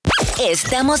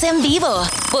Estamos en vivo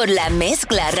por La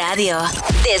Mezcla Radio.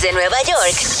 Desde Nueva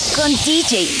York, con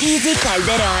DJ EASY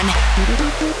Calderón.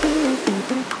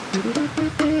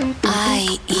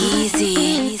 Ay,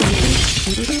 Easy.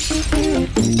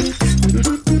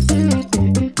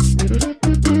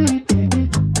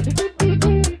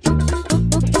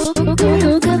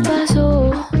 Lo que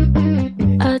pasó,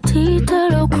 a ti te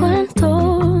lo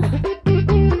cuento.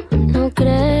 No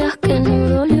creas que no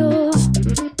dolió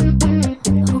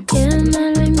o que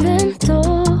me lo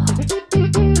inventó.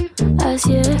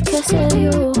 Así es que se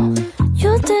dio.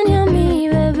 Yo tenía a mi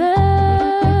bebé,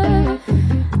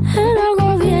 era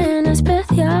algo bien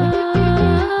especial,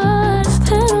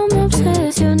 pero me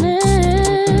obsesioné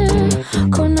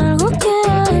con algo que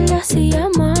a él le hacía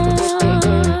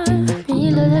mal.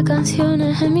 Miles de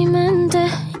canciones en mi mente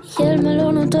y él me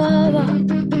lo notaba.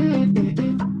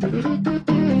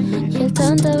 Y él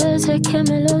tantas veces que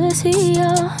me lo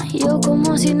decía, yo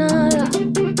como si nada.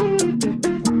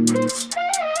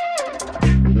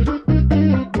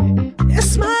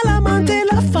 Es mal amante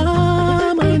la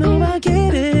fama y no va a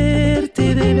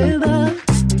quererte de verdad.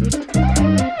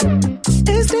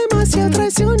 Es demasiado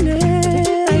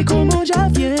traicionera y como ya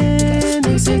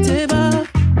viene se te va.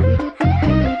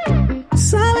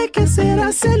 Sabe que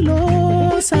será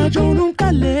celosa, yo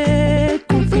nunca le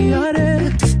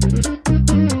confiaré.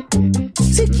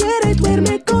 Si quiere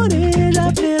duerme con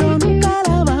ella, pero nunca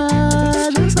la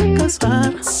vayas a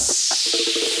casar.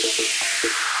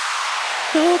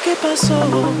 Lo que pasó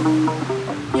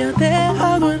me ha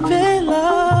dejado en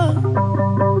vela.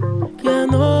 Ya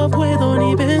no puedo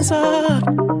ni pensar.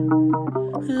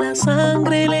 La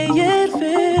sangre le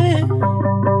hierve.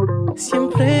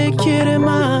 Siempre quiere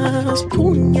más.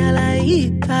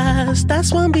 Puñaladita. Está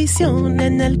su ambición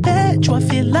en el pecho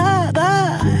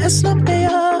afilada. Es lo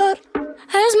peor.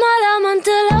 Es mala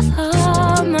amante la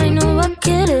fama y no va a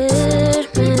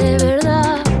quererme de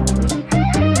verdad.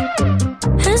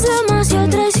 Es demasiado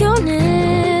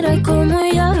traicionera y como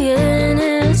ella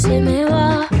viene se me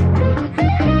va.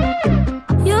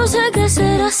 Yo sé que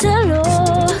será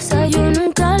celosa, yo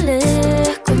nunca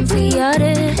le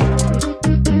confiaré.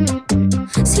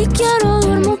 Si quiero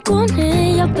duermo con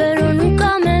ella, pero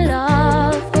nunca me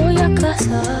la voy a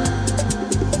casar.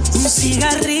 Un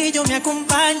cigarrillo me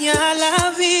acompaña al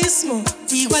abismo.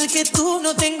 Igual que tú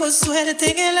no tengo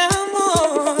suerte en el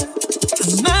amor.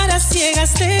 Amar a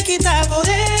ciegas te quita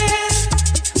poder.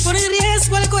 Pone en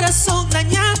riesgo al corazón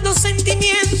dañando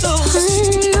sentimientos.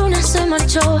 El lunes se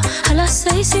marchó a las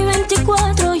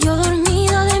 6:24. Yo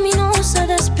dormida de mí no se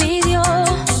despidió.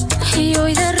 Y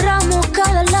hoy derramo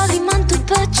cada lágrima en tu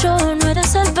pecho. No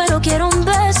eres él pero quiero un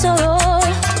beso.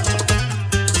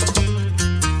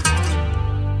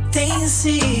 Te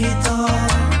incito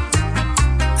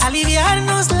a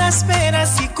aliviarnos las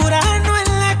penas y curarnos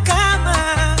en la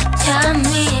cama. Te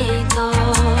admito,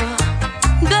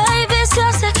 baby, si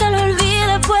haces que lo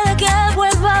olvide puede que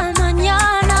vuelva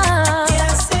mañana. Te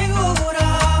aseguro,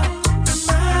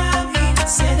 mami,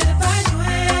 ser el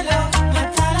pañuelo,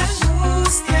 mata la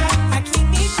angustia aquí en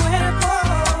mi cuerpo.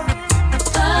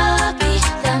 Papi,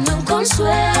 dame un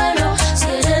consuelo, si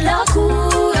eres la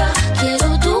cura,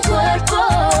 quiero tu cuerpo.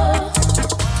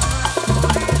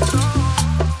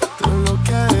 Te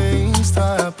bloqueé de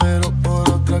Insta, pero por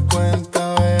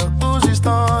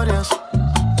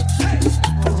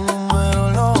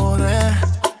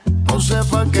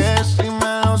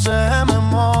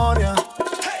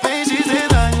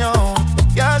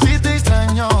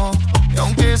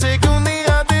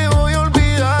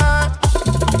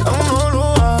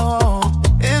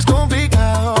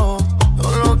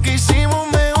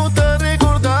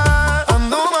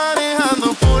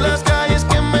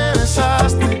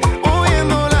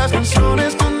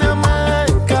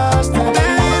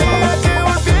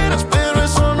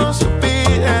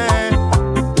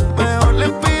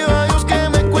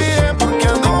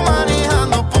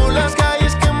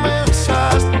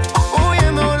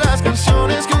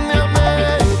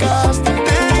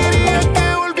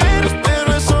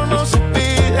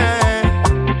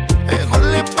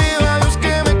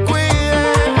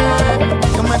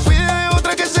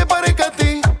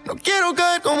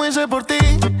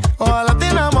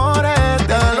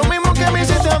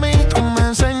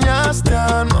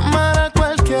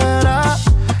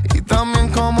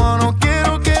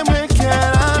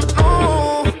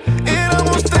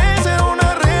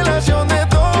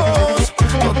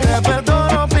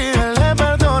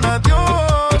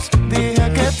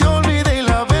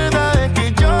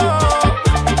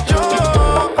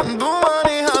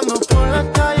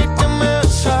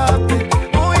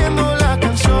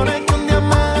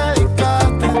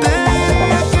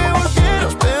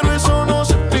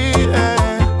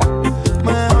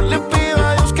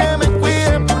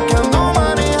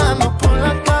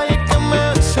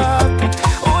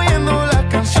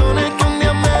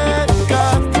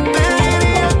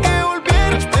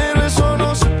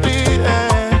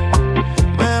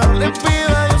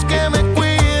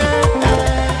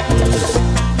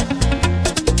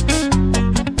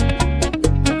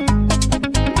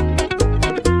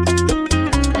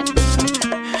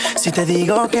te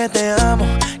digo que te amo,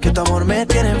 que tu amor me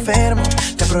tiene enfermo,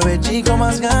 te aproveché y con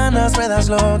más ganas me das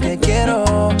lo que quiero.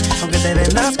 Aunque te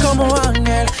vendas como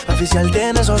ángel, oficial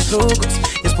tiene esos trucos,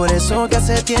 y es por eso que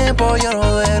hace tiempo yo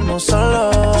no duermo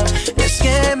solo. Es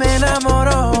que me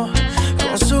enamoró,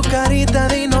 con su carita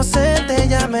de inocente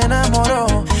ya me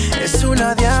enamoró. Es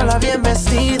una diabla bien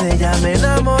vestida, ya me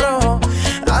enamoró.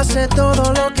 Hace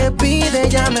todo lo que pide,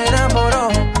 ya me enamoró.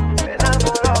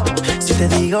 Si te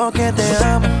digo que te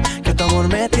amo, que tu amor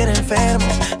me tiene enfermo,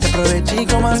 te aproveché y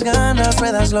con más ganas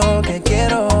me das lo que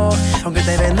quiero. Aunque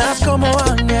te vendas como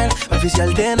ángel,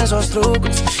 oficial tiene esos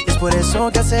trucos, y es por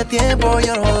eso que hace tiempo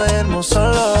yo no duermo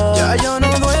solo. Ya yo no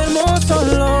duermo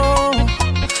solo.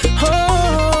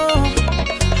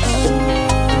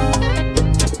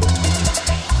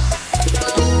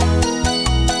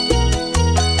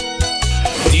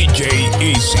 DJ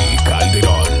EASY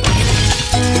Calderón.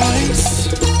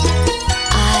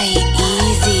 Ay,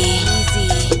 Easy.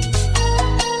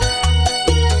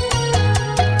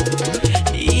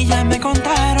 Y ya me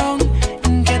contaron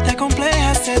que te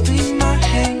acomplejas de tu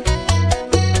imagen.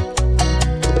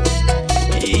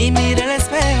 Y mira el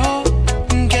espejo,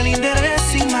 que linda eres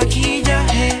sin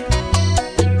maquillaje.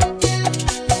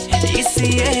 Y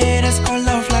si eres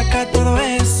gorda o flaca, todo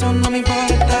eso no me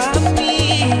importa a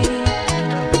mí.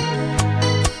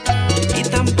 Y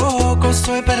tampoco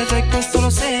soy perfecto,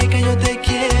 solo sé que yo te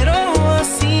quiero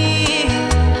así.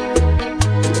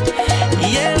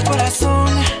 Y el corazón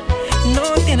no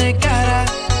tiene cara,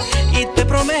 y te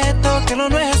prometo que lo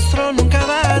nuestro nunca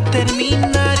va a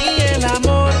terminar. Y el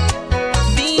amor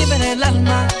vive en el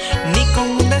alma, ni con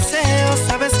un deseo,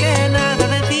 sabes que nada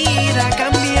de ti irá a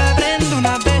cambiar. Prende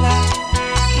una vela,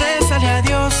 rézale a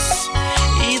Dios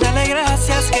y dale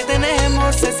gracias que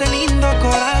tenemos ese lindo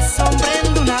corazón.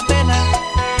 Prende una vela,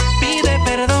 pide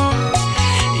perdón,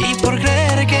 y por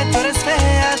creer que tú eres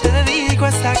fea te dedico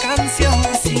esta canción.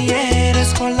 Si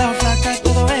eres gorda o flaca,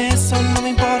 todo eso no me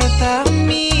importa a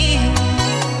mí.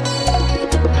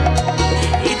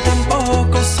 Y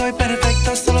tampoco soy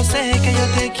perfecto, solo sé que yo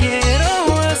te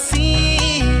quiero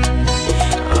así.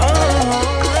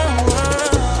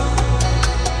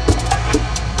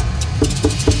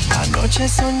 Anoche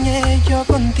soñé yo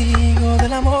contigo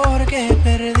del amor que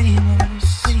perdimos,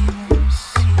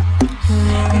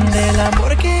 del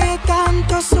amor que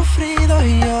tanto he sufrido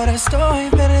y ahora estoy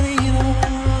perdido.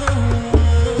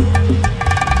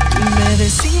 Me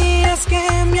decías que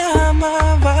me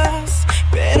amabas,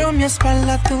 pero a mi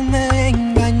espalda tú me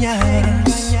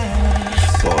engañabas.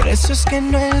 Por eso es que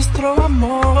nuestro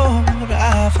amor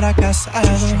ha fracasado.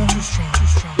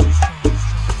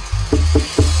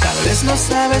 Tal vez no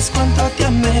sabes cuánto te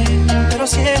amé, pero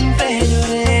siempre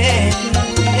lloré.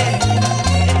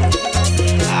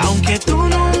 Aunque tú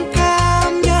nunca,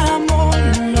 mi amor,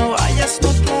 lo hayas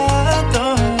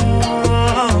notado,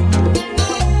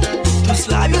 tus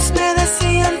labios me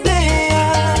decían te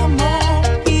amo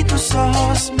y tus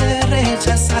ojos me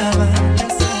rechazaban.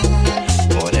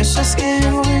 Por eso es que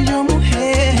hoy yo,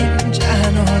 mujer,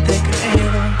 ya no te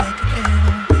creo.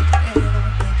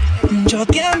 Yo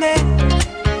te amé,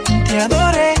 te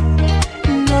adoré,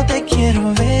 no te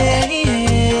quiero ver. Y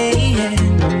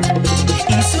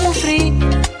sufrí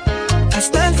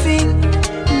hasta el fin,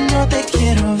 no te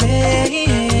quiero ver.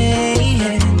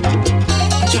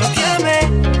 Yo te amé,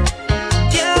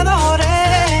 te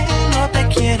adoré, no te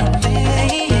quiero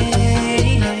ver.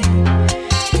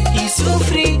 Y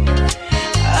sufrí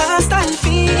hasta el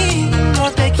fin,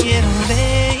 no te quiero ver.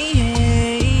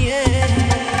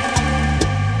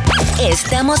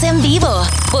 Estamos en vivo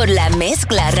por La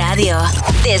Mezcla Radio,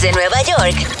 desde Nueva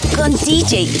York, con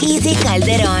DJ EASY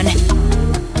Calderón.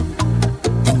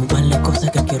 Tengo varias cosas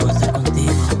que quiero hacer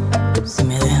contigo. Si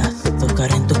me dejas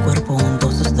tocar en tu cuerpo un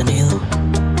do sostenido.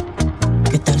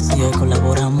 ¿Qué tal si hoy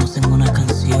colaboramos en una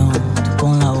canción? Tú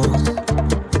con la voz,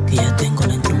 que ya tengo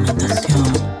la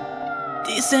instrumentación.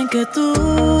 Dicen que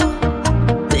tú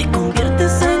te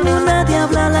conviertes en una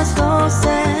diabla a las 12.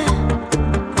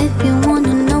 If you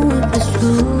wanna know if it's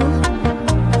true,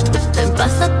 ven,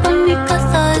 pasa por mi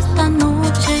casa esta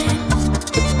noche.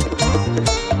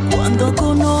 Cuando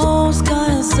conozca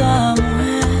a esa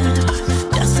mujer,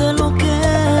 ya sé lo que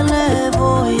le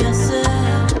voy a hacer.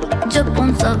 Je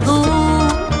pense à vous,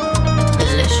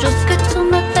 les choses que tú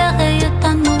me ferais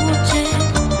esta noche.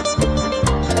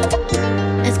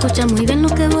 Escucha muy bien lo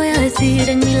que voy a decir.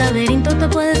 En mi laberinto te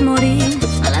puedes morir.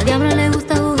 A la diabla le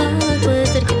gusta jugar, puede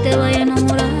ser que te vaya a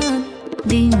enamorar.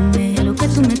 Dime lo que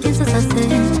tú me piensas hacer.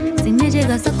 Si me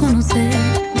llegas a conocer,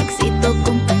 me excito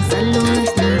con pensarlo,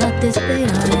 desnuda te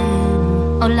esperaré.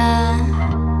 Hola,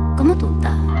 ¿cómo tú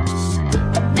estás?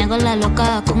 Me hago la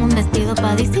loca con un vestido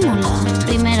pa' disimular.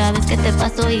 Primera vez que te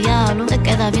paso y hablo, te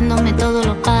queda viéndome todos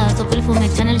los pasos. Perfume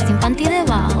Chanel sin panty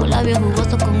debajo, labios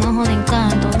jugosos con ojo de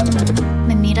encanto.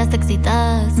 Me miras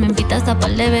excitas, me invitas a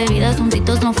par de bebidas.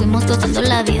 Juntitos nos fuimos gozando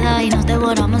la vida y nos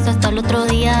devoramos hasta el otro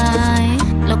día.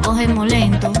 Lo cogemos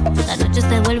lento, la noche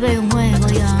se vuelve un juego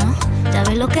ya. Ya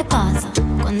ves lo que pasa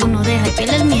cuando uno deja y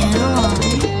pierde el miedo.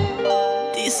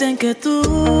 Dicen que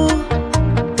tú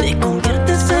te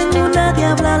conviertes en una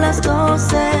diabla a las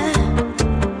 12.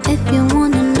 If you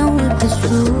wanna know if it's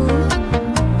true,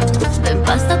 ven,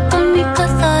 pasa por mi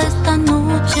casa esta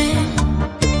noche.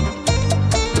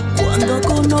 Cuando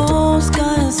conozca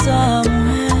a esa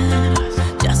mujer,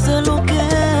 ya sé lo que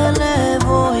le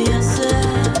voy a hacer.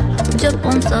 Je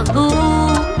pense à vous,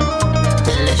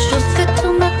 les choses que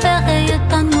tu me ferais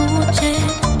esta noche.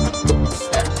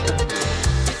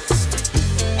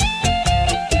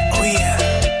 Oh yeah.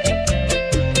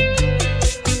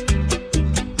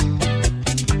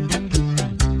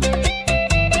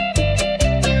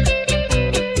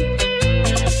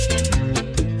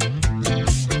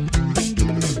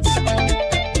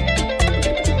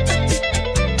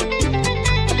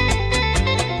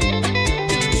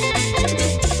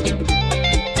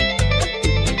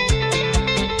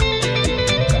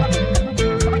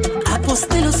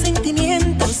 Aposté los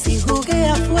sentimientos y jugué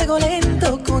a fuego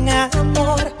lento con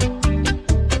amor.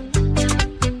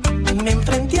 Me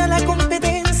enfrenté a la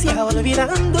competencia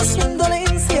olvidando su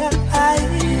indolencia. Ay,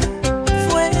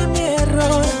 fue mi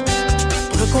error.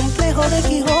 Por complejo de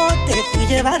Quijote fui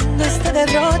llevando este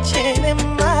derroche de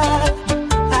mal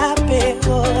a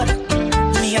peor.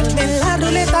 Mi alma en la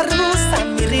ruleta rusa,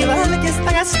 mi rival que es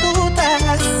tan astuta,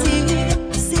 así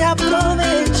se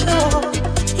aprovechó.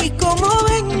 Y como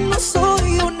ven, no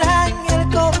soy un ángel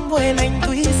con buena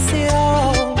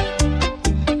intuición.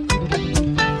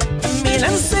 Me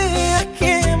lancé a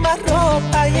quemar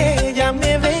ropa y ella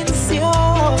me venció.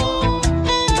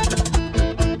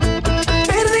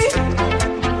 Perdí,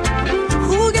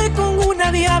 jugué con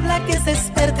una diabla que se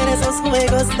experta en esos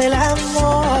juegos del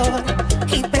amor.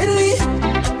 Y perdí,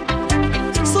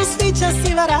 sus fichas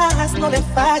y barajas no le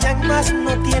fallan, más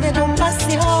no tiene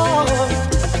compasión.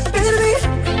 Perdí,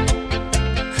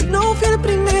 no fui el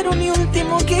primero ni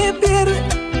último que pierde.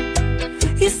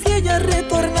 Y si ella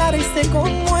retornara y se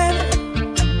conmueve,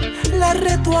 la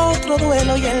reto a otro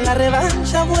duelo y en la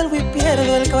revancha vuelvo y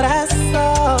pierdo el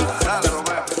corazón.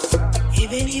 He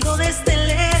venido desde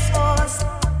lejos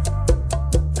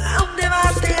a un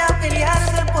debate a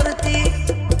pelearme por ti.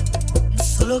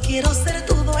 Solo quiero ser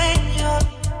tu dueño.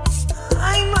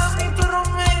 Ay, mami, tu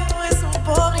Romeo es un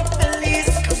pobre infeliz.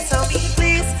 Come tell me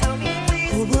please,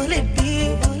 who will it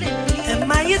be?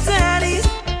 Am I your daddy?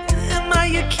 Am I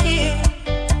your king?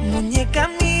 Muñeca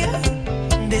mía,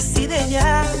 decide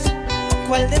ya.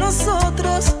 ¿Cuál de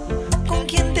nosotros? ¿Con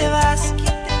quién te vas?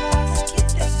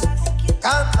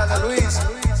 Cántale, Luis,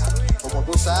 como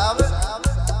tú sabes.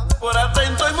 Por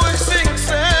atento y muy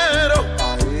sincero,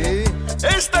 Ahí.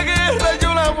 esta guerra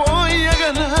yo la voy a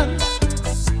ganar.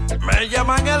 Me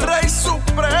llaman el Rey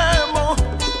Supremo.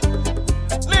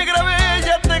 Negra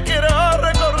bella, te quiero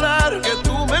recordar que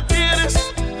tú me tienes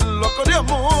loco de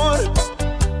amor.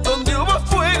 Donde hubo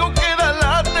fuego queda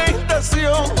la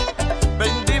tentación.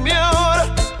 Ven, dime ahora,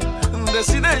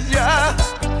 decide ya.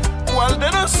 ¿Cuál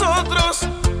de nosotros,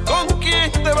 con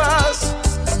quién te vas?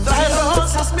 Traje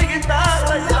rosas, mi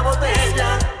guitarra y la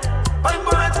botella, pa'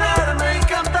 emborracharme y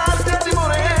cantarte a ti,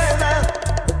 morena.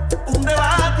 Un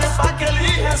debate pa' que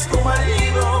elijas tu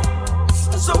marido.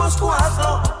 Somos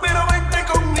 4, pero vente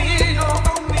conmigo,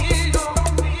 conmigo,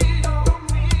 conmigo, conmigo,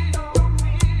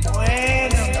 conmigo.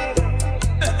 Bueno,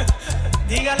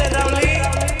 dígale, Raulín.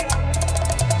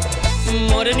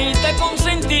 Morenita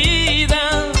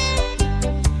consentida,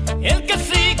 el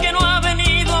cacique no ha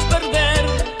venido a perder.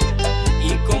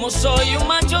 Y como soy un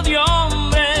macho de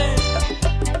hombre,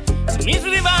 mis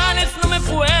rivales no me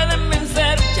pueden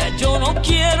vencer. Ya yo no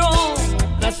quiero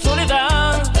la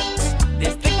soledad. De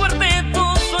este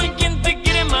cuarteto soy quien te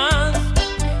quiere más.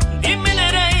 Dime,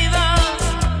 Nereida,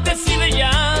 decide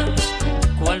ya.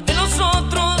 ¿Cuál de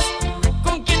nosotros,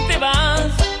 con quién te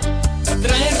vas?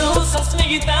 Trae rosas, mi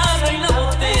guitarra y la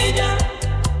botella,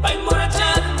 pa'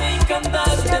 emborracharme y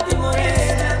cantarte a ti,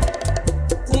 morena.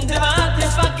 Un debate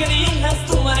pa' que elijas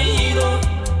tu marido.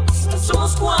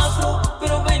 Somos 4,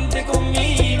 pero vente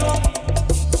conmigo.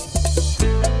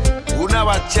 Una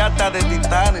bachata de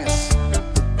titanes.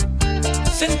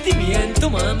 Sentimiento,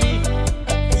 mami.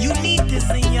 You need this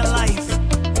in your life.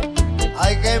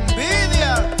 ¡Ay, qué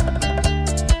envidia!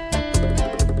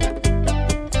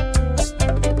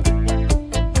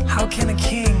 How can a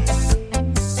king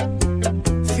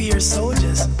feel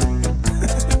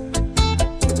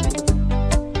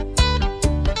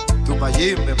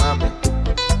Mayimbe, mami.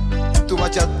 Tu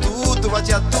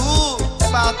bachatú,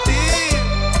 pa' ti.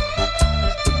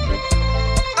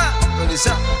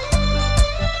 Lisa.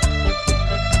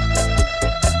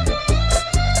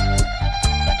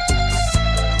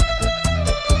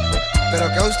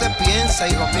 Pero ¿qué usted piensa,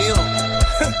 hijo mío?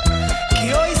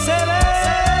 Que hoy se ve.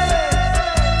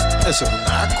 Eso es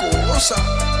una cosa.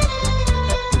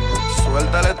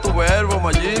 Suéltale tu verbo,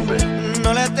 Mayimbe.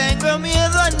 No le tengo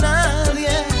miedo a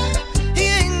nadie y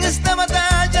en esta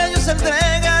batalla yo saldré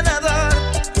ganador.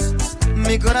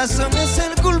 Mi corazón es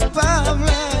el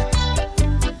culpable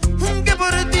que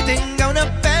por ti tenga una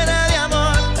pena de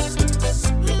amor.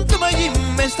 Tu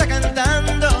Mayimbe está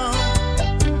cantando.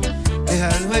 Deja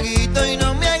el jueguito y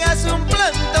no me hagas un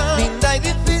planto. Linda y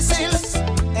difícil,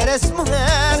 eres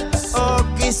mujer, o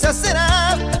quizás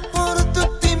será por tu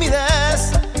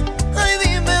timidez. Ay,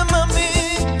 dime, mami,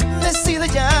 decide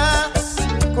ya,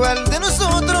 ¿cuál de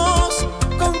nosotros,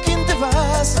 con quién te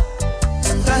vas?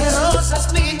 Traje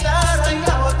rosas, mi guitarra y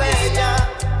la botella,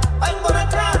 a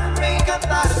emborracharme y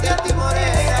cantarte a ti,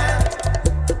 morena.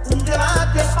 Un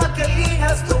debate pa' que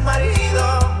elijas tu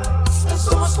marido.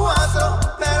 Somos cuatro,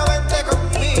 pero vente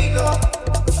conmigo.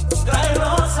 Trae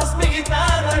rosas, mi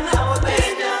guitarra y la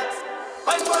botella,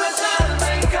 pa'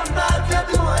 emborracharme y cantarte a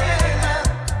ti, morena.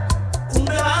 Un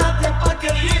debate pa' que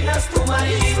elijas tu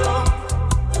marido.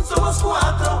 Somos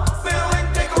cuatro, pero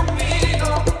vente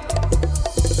conmigo.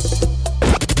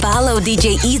 Follow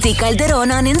DJ Easy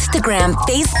Calderon on Instagram,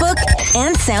 Facebook,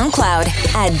 and SoundCloud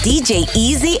at DJ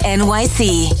EASY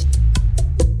NYC.